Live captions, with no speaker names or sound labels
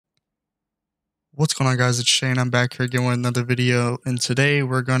What's going on, guys? It's Shane. I'm back here again with another video, and today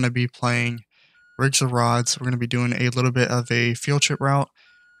we're going to be playing Rigs the Rods. We're going to be doing a little bit of a field trip route.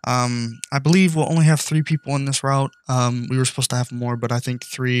 I believe we'll only have 3 people in this route. We were supposed to have more, but I think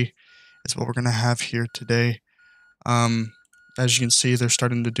 3 is what we're going to have here today. As you can see, they're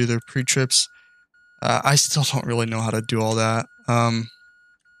starting to do their pre-trips. I still don't really know how to do all that. I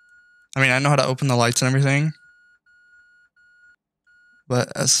mean, I know how to open the lights and everything, but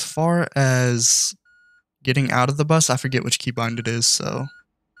as far as getting out of the bus, I forget which keybind it is, so...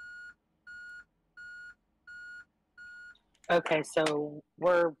 Okay, so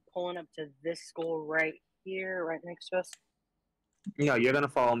we're pulling up to this school right here, right next to us. No, you're gonna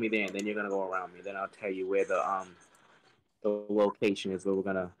follow me there, and then you're gonna go around me. Then I'll tell you where the location is where we're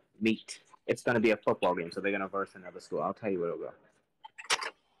gonna meet. It's gonna be a football game, so they're gonna verse another school. I'll tell you where it'll go.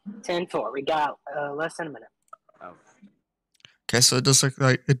 10-4. We got less than a minute. Oh. Okay, so it does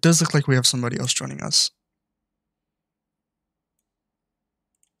look like we have somebody else joining us.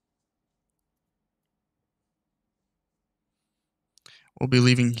 We'll be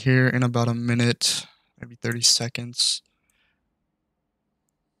leaving here in about a minute, maybe 30 seconds.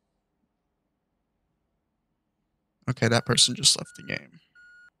 Okay, that person just left the game.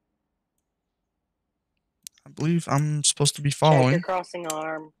 I believe I'm supposed to be following. Check your crossing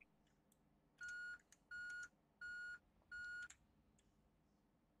arm.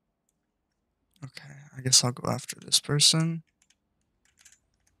 Okay, I guess I'll go after this person.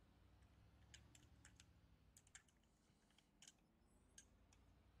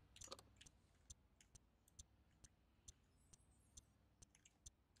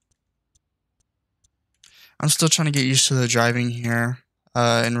 I'm still trying to get used to the driving here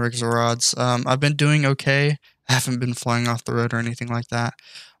in Rigs or Rods. I've been doing okay. I haven't been flying off the road or anything like that.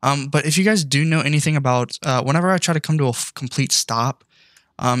 But if you guys do know anything about whenever I try to come to a complete stop,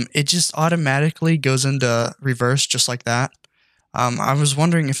 it just automatically goes into reverse just like that. I was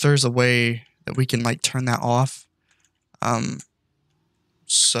wondering if there's a way that we can like turn that off.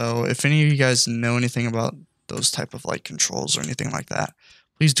 So if any of you guys know anything about those type of like controls or anything like that,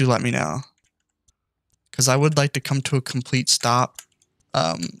 please do let me know. Because I would like to come to a complete stop.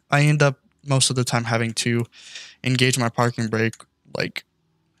 I end up most of the time having to engage my parking brake, like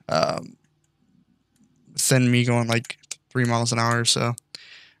within me going like 3 miles an hour. So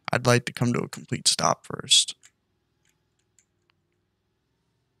I'd like to come to a complete stop first.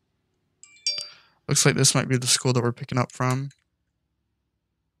 Looks like this might be the school that we're picking up from.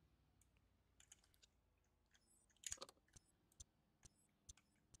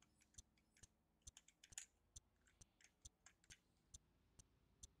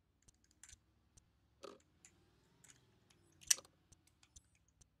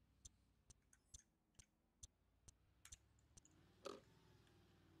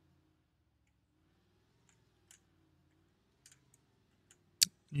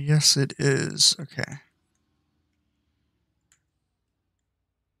 Yes, it is. Okay. I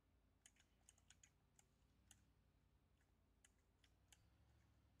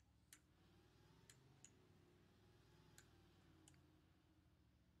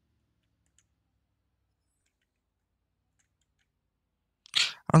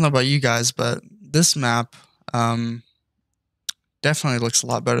don't know about you guys, but this map definitely looks a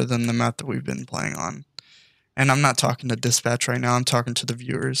lot better than the map that we've been playing on. And I'm not talking to dispatch right now, I'm talking to the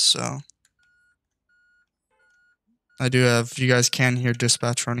viewers, so... I do have, you guys can hear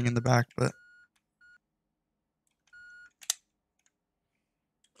dispatch running in the back, but...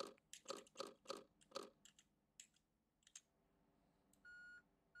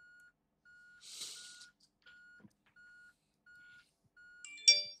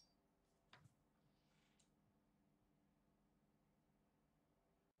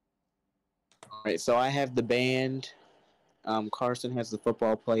 All right, so I have the band. Carson has the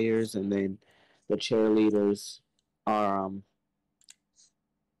football players, and then the cheerleaders are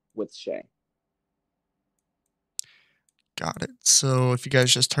with Shay. Got it. So if you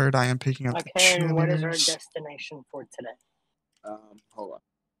guys just heard, I am picking up the cheerleaders. Okay, and what is our destination for today? Hold on.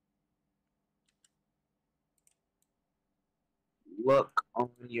 Look on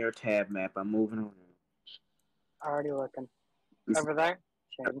your tab map. I'm moving around. Already looking. Over there?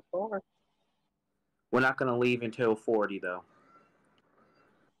 Shading forward. We're not going to leave until 40, though.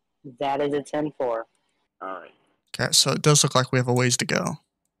 That is a 10-4. All right. Okay, so it does look like we have a ways to go.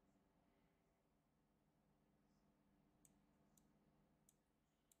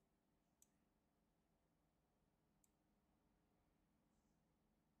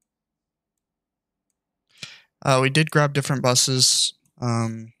 We did grab different buses.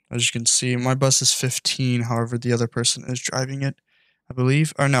 As you can see, my bus is 15, however, the other person is driving it, I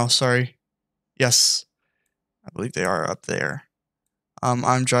believe. Or no, sorry. Yes, I believe they are up there.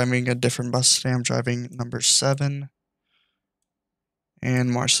 I'm driving a different bus today. I'm driving number 7,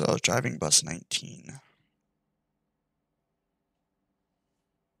 and Marcel is driving bus 19.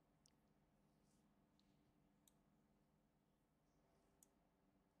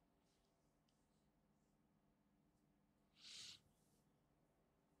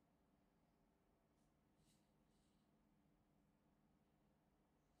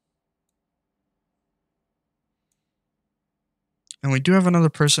 And we do have another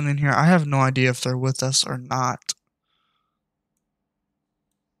person in here. I have no idea if they're with us or not.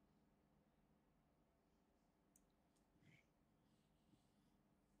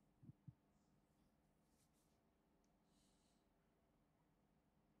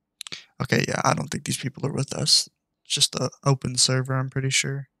 Okay, yeah, I don't think these people are with us. It's just an open server, I'm pretty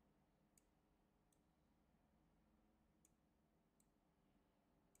sure.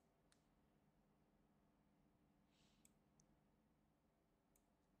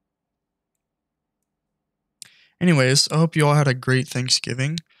 Anyways, I hope you all had a great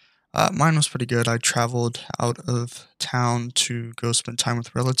Thanksgiving. Mine was pretty good. I traveled out of town to go spend time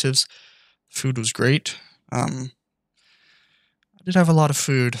with relatives. Food was great. I did have a lot of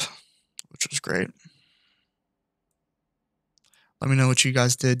food, which was great. Let me know what you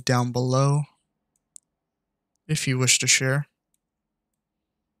guys did down below if you wish to share.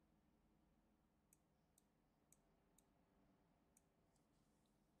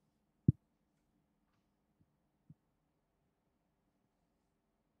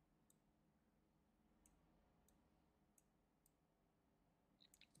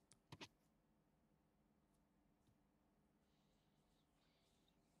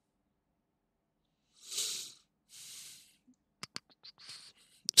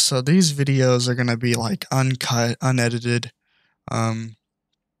 So these videos are going to be like uncut, unedited, um,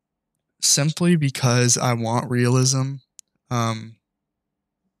 simply because I want realism. Um,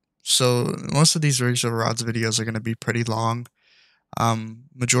 so most of these Rigs Over Rods videos are going to be pretty long.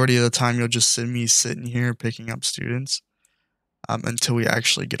 Majority of the time, you'll just see me sitting here picking up students until we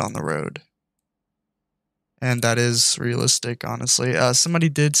actually get on the road. And that is realistic, honestly. Somebody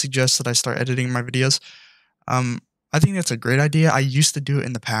did suggest that I start editing my videos. Um, I think that's a great idea. I used to do it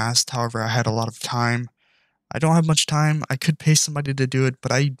in the past. However, I had a lot of time. I don't have much time. I could pay somebody to do it,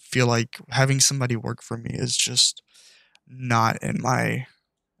 but I feel like having somebody work for me is just not in my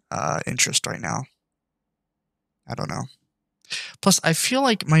interest right now. I don't know. Plus, I feel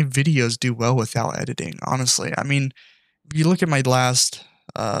like my videos do well without editing, honestly. I mean, if you look at my last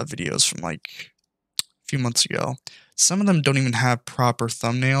videos from like a few months ago, some of them don't even have proper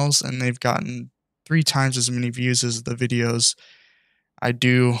thumbnails, and they've gotten 3 times as many views as the videos I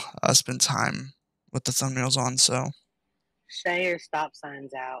do spend time with the thumbnails on. So Say your stop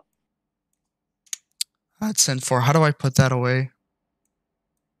signs out. that's 10-4. How do I put that away?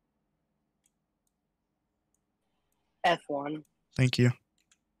 F1. Thank you.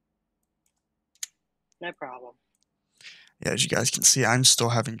 No problem. Yeah, as you guys can see, I'm still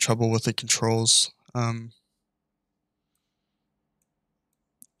having trouble with the controls.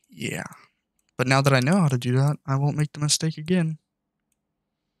 Yeah. But now that I know how to do that, I won't make the mistake again.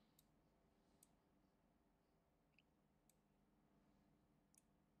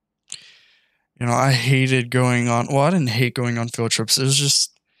 You know, I hated going on, well, I didn't hate going on field trips. It was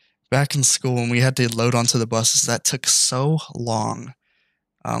just back in school when we had to load onto the buses. That took so long.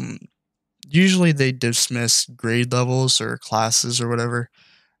 Um, Usually they dismiss grade levels or classes or whatever.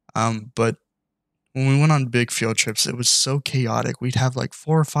 But when we went on big field trips, it was so chaotic. We'd have like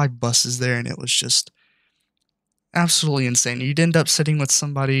 4 or 5 buses there, and it was just absolutely insane. You'd end up sitting with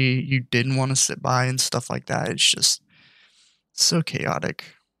somebody you didn't want to sit by and stuff like that. It's just so chaotic.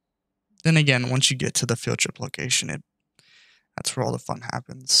 Then again, once you get to the field trip location, that's where all the fun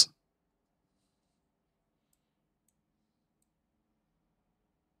happens.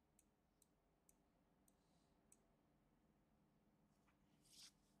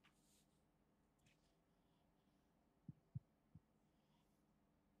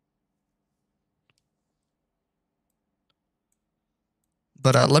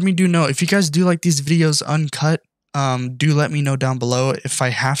 But let me know if you guys do like these videos uncut. Do let me know down below if I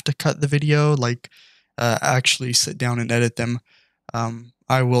have to cut the video, like actually sit down and edit them.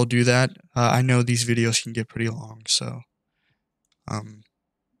 I will do that. I know these videos can get pretty long, so um,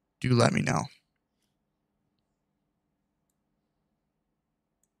 do let me know.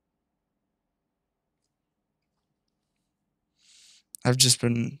 I've just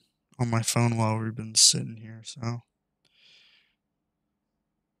been on my phone while we've been sitting here, so.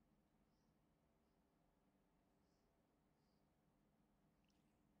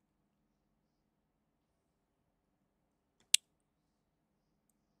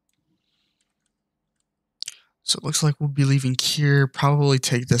 So it looks like we'll be leaving here, probably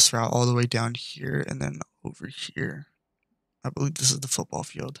take this route all the way down here and then over here. I believe this is the football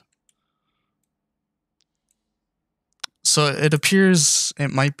field. So it appears it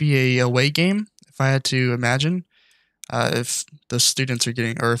might be a away game, if I had to imagine. If the students are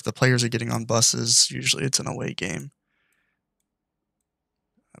getting, or if the players are getting on buses, usually it's an away game.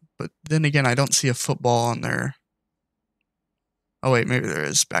 But then again, I don't see a football on there. Oh wait, maybe there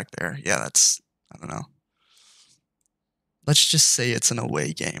is back there. Yeah, that's, I don't know. Let's just say it's an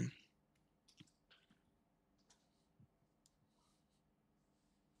away game.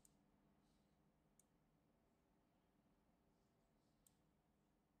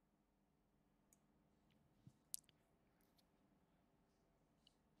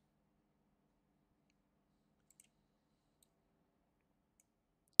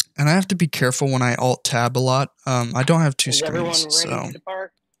 And I have to be careful when I alt tab a lot. I don't have two Is screens, everyone ready so. to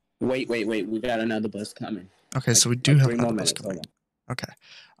depart? Wait. We got another bus coming. Okay, so we Like do have 3 more another bus minutes. coming. Hold Okay.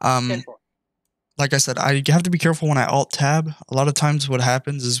 10-4. Like I said, I have to be careful when I alt tab. A lot of times what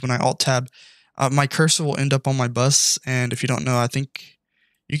happens is when I alt tab, my cursor will end up on my bus. And if you don't know, I think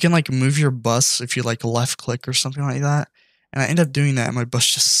you can like move your bus if you like left click or something like that. And I end up doing that and my bus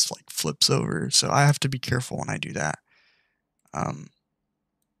just like flips over. So I have to be careful when I do that.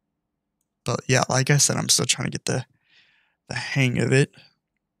 But yeah, like I said, I'm still trying to get the hang of it.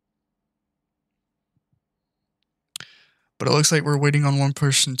 But it looks like we're waiting on one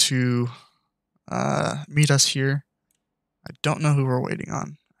person to meet us here. I don't know who we're waiting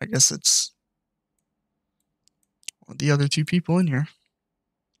on. I guess it's the other two people in here.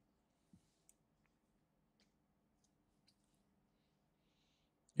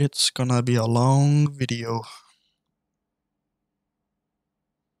 It's gonna be a long video.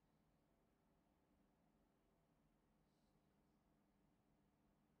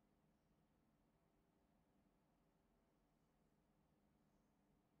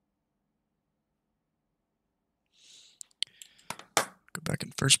 Go back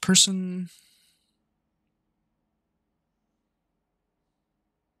in first person.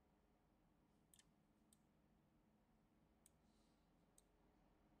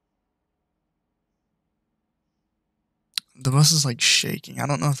 The bus is like shaking. I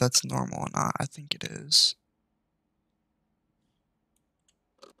don't know if that's normal or not. I think it is.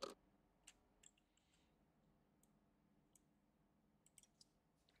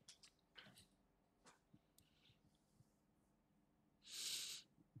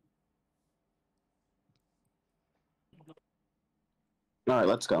 All right,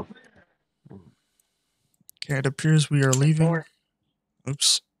 let's go. Okay, it appears we are leaving. 4.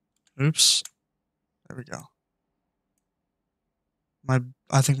 Oops. There we go.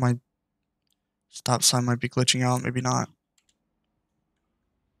 I think my stop sign might be glitching out. Maybe not.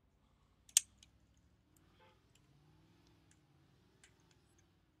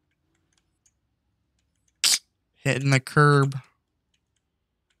 Hitting the curb.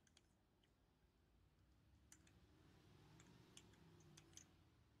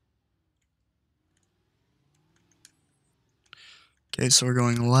 Okay, so we're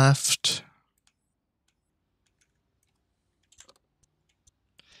going left.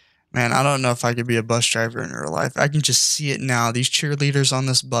 Man, I don't know if I could be a bus driver in real life. I can just see it now. These cheerleaders on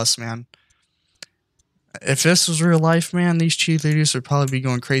this bus, man. If this was real life, man, these cheerleaders would probably be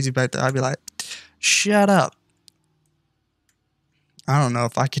going crazy back there. I'd be like, shut up. I don't know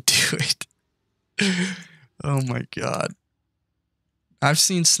if I could do it. Oh my God. I've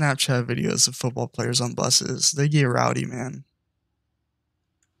seen Snapchat videos of football players on buses. They get rowdy, man.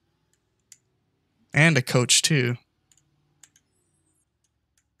 And a coach, too.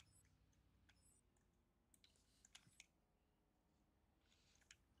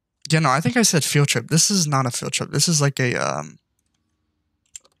 Yeah, no, I think I said field trip. This is not a field trip. This is like a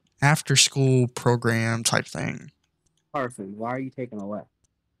after school program type thing. Carson, why are you taking a left?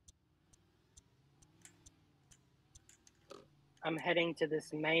 I'm heading to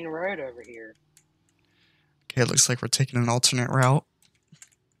this main road over here. Okay, it looks like we're taking an alternate route.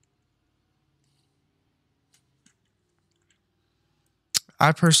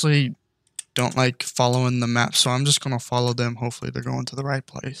 I personally don't like following the map, so I'm just going to follow them. Hopefully they're going to the right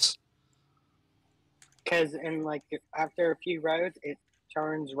place. Because in like after a few roads, it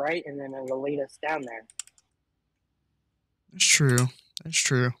turns right and then it'll lead us down there. It's true. It's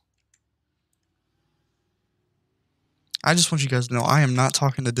true. I just want you guys to know I am not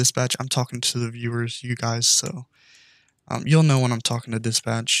talking to dispatch. I'm talking to the viewers, you guys. So you'll know when I'm talking to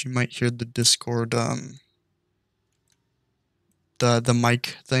dispatch. You might hear the Discord, the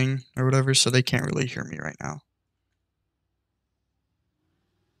mic thing or whatever. So they can't really hear me right now.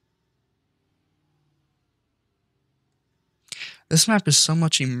 This map is so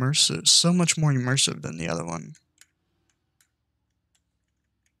much immersive, so much more immersive than the other one.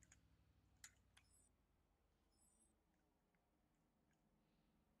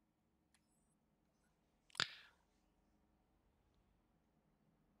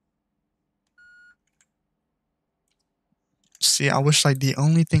 See, I wish like the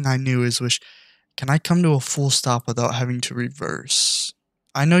only thing I knew is can I come to a full stop without having to reverse?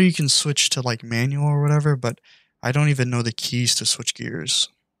 I know you can switch to like manual or whatever, but I don't even know the keys to switch gears.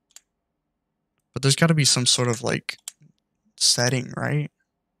 But there's got to be some sort of like setting, right?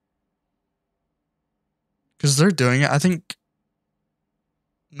 Because they're doing it. I think.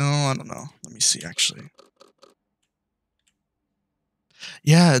 No, I don't know. Let me see actually.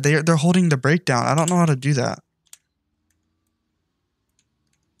 Yeah, they're holding the brake down. I don't know how to do that.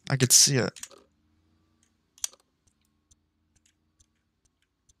 I could see it.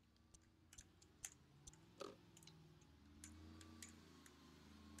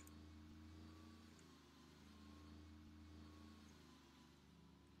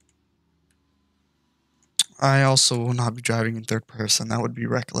 I also will not be driving in third person. That would be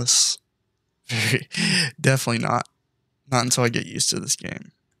reckless. Definitely not. Not until I get used to this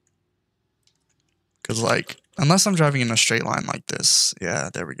game. Because, like, unless I'm driving in a straight line like this. Yeah,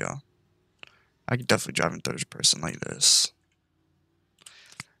 there we go. I could definitely drive in third person like this.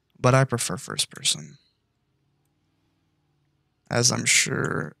 But I prefer first person. As I am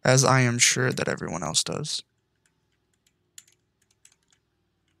sure that everyone else does.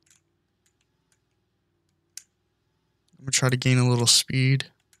 I'm going to try to gain a little speed.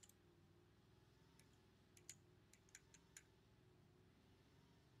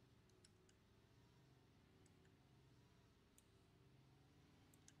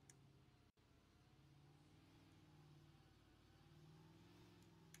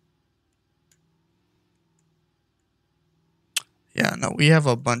 Yeah, no, we have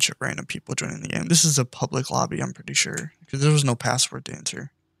a bunch of random people joining the game. This is a public lobby, I'm pretty sure. Because there was no password to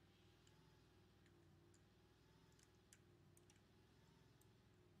enter.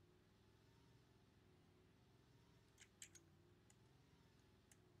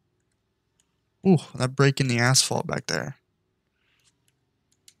 Ooh, that break in the asphalt back there.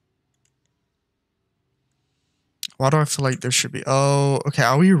 Why do I feel like there should be... Oh, okay.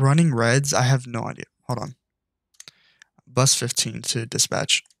 Are we running reds? I have no idea. Hold on. Bus 15 to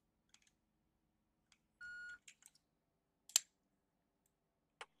dispatch.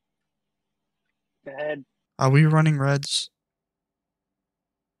 Go ahead. Are we running reds?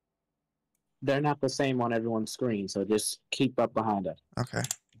 They're not the same on everyone's screen, so just keep up behind us. Okay.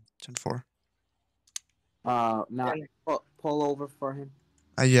 10-4. Not pull over for him.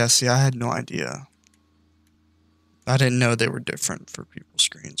 Yeah, see, I had no idea. I didn't know they were different for people's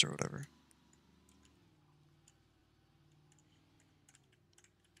screens or whatever.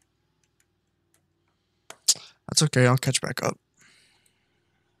 That's okay. I'll catch back up.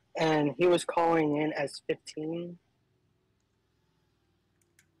 And he was calling in as 15.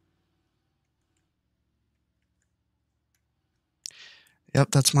 Yep,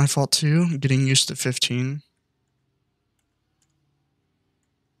 that's my fault too. I'm getting used to 15.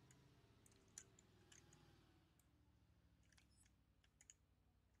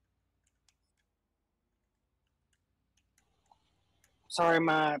 Sorry,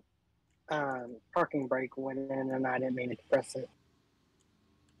 my parking brake went in and I didn't mean to press it.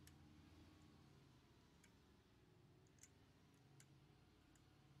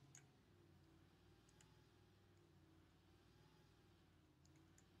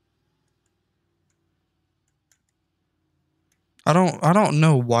 I don't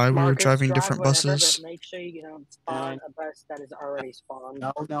know why we were Marcus, driving drive different whatever, buses. but make sure you don't spawn a bus that is already spawned.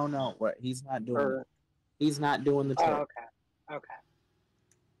 No. What? He's not doing. Or, He's not doing the trick. oh, okay.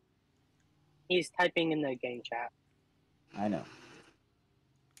 He's typing in the game chat. I know.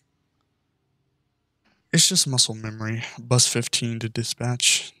 It's just muscle memory. Bus 15 to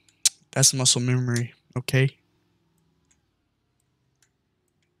dispatch. That's muscle memory, okay?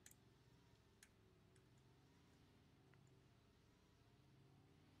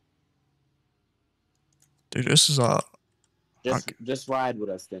 Dude, this is a... Just ride with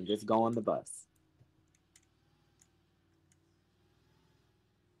us then. Just go on the bus.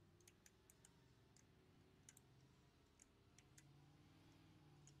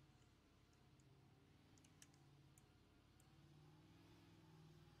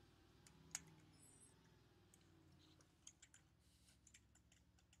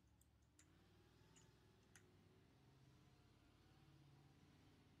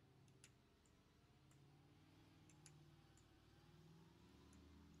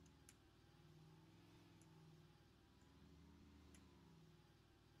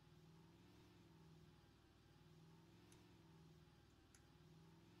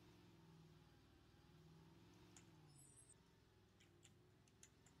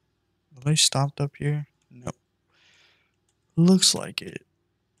 Are they stopped up here? No. Looks like it.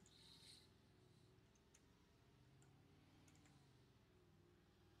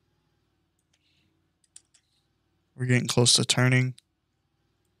 We're getting close to turning.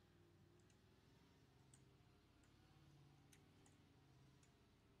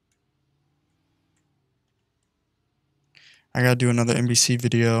 I gotta do another NBC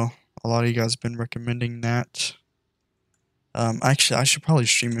video. A lot of you guys have been recommending that. Actually, I should probably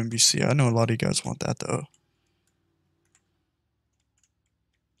stream NBC. I know a lot of you guys want that though.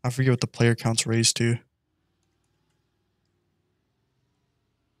 I forget what the player count's raised to.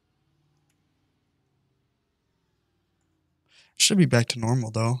 Should be back to normal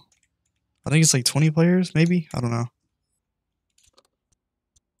though. I think it's like 20 players, maybe? I don't know.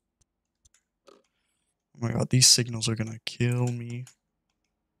 Oh my god, these signals are gonna kill me.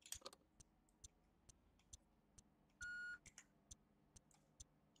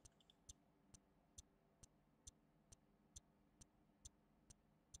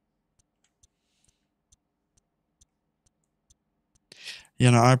 You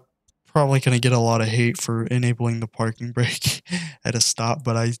know, I'm probably gonna get a lot of hate for enabling the parking brake at a stop,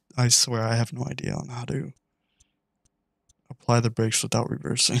 but I swear I have no idea on how to apply the brakes without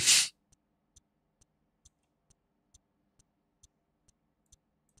reversing.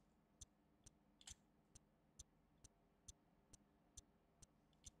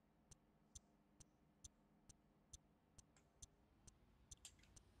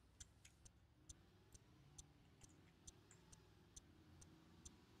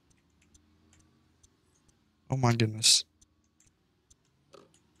 Oh my goodness.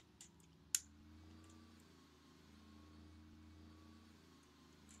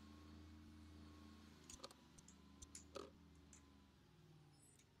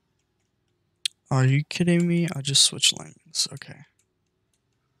 Are you kidding me? I just switched lanes. Okay.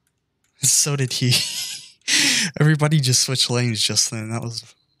 So did he. Everybody just switched lanes just then. That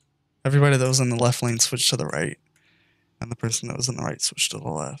was everybody that was in the left lane switched to the right, and the person that was in the right switched to the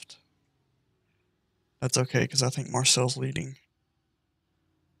left. That's okay because I think Marcel's leading.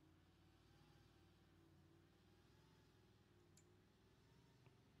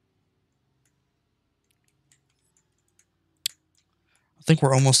 I think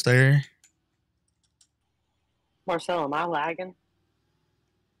we're almost there. Marcel, am I lagging?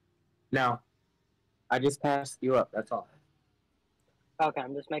 No, I just passed you up. That's all. Okay,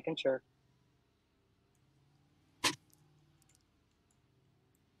 I'm just making sure.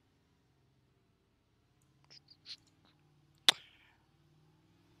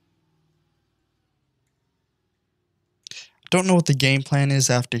 Don't know what the game plan is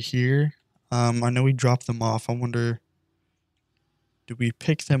after here. I know we dropped them off. I wonder, do we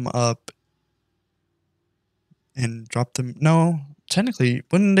pick them up and drop them? No, technically,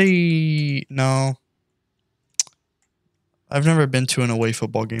 wouldn't they? No. I've never been to an away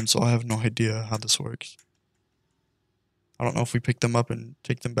football game, so I have no idea how this works. I don't know if we pick them up and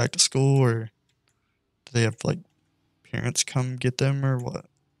take them back to school, or do they have like parents come get them, or what?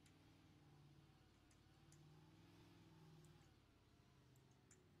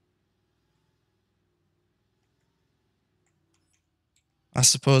 I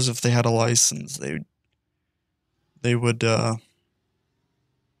suppose if they had a license, they would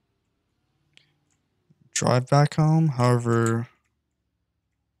drive back home. However,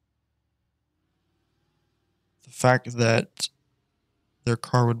 the fact that their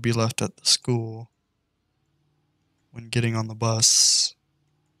car would be left at the school when getting on the bus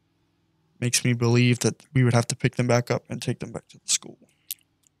makes me believe that we would have to pick them back up and take them back to the school.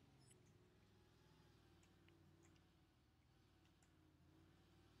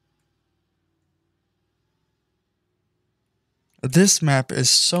 This map is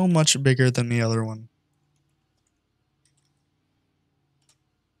so much bigger than the other one.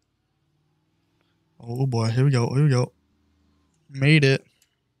 Oh boy, here we go, here we go. Made it.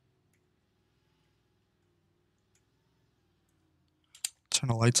 Turn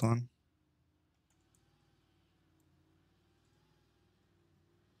the lights on.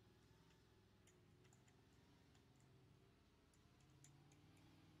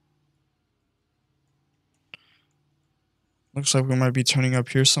 Looks like we might be turning up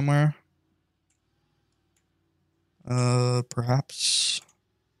here somewhere. Perhaps.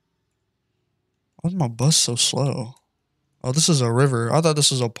 Why is my bus so slow? Oh, this is a river. I thought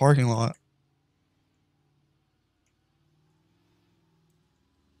this was a parking lot.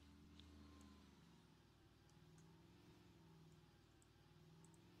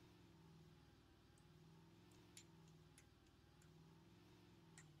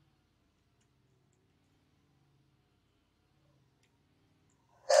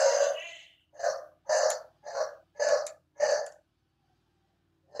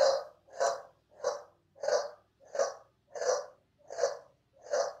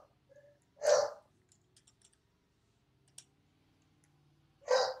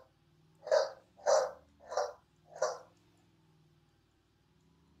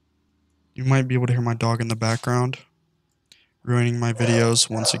 You might be able to hear my dog in the background, ruining my videos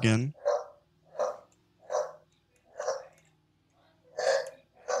once again.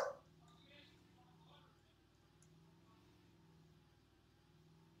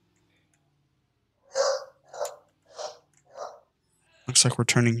 Looks like we're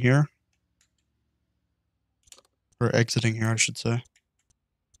turning here. Or exiting here, I should say.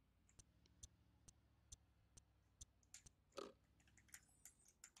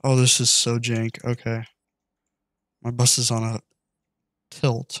 Oh, this is so jank. Okay. My bus is on a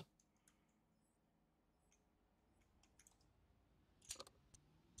tilt.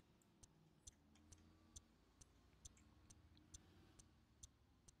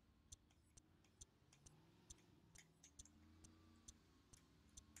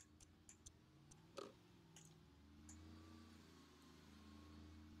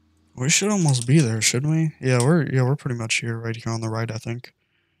 We should almost be there, shouldn't we? Yeah, we're pretty much here, right here on the right, I think.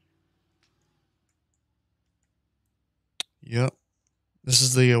 Yep. This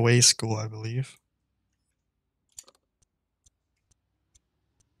is the away school, I believe.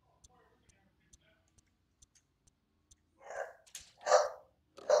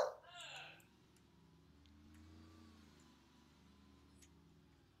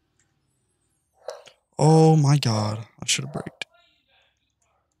 Oh my god. I should have braked.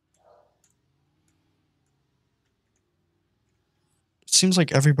 It seems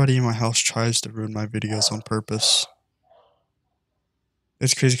like everybody in my house tries to ruin my videos on purpose.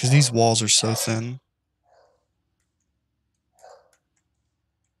 It's crazy because these walls are so thin.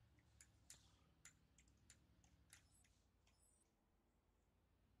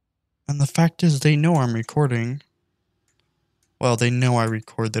 And the fact is, they know I'm recording. Well, they know I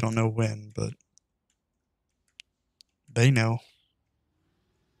record, they don't know when, but they know.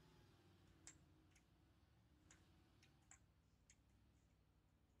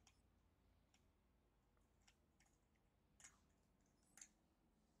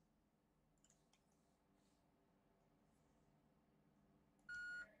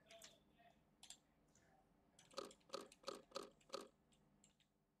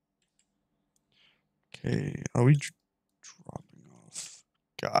 Okay, are we dropping off?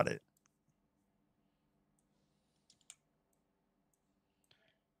 Got it.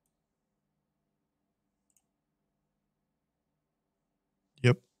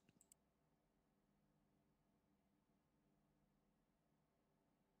 Yep.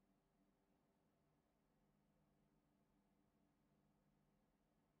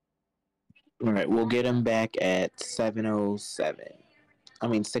 All right, we'll get him back at 7:07. I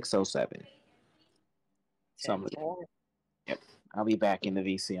mean 6:07. So yep, I'll be back in the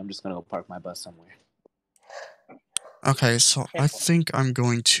VC. I'm just gonna go park my bus somewhere. Okay, so I think I'm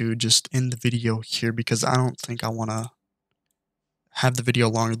going to just end the video here because I don't think I want to have the video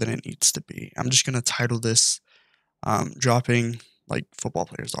longer than it needs to be. I'm just going to title this dropping like football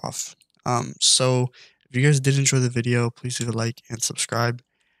players off. So if you guys did enjoy the video, please leave a like and subscribe.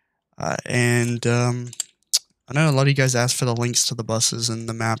 I know a lot of you guys asked for the links to the buses and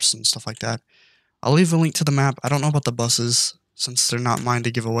the maps and stuff like that. I'll leave a link to the map. I don't know about the buses since they're not mine to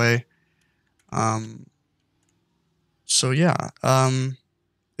give away. So yeah,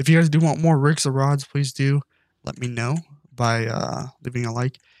 if you guys do want more rigs or rods, please do let me know by leaving a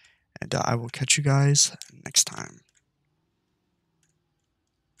like, and I will catch you guys next time.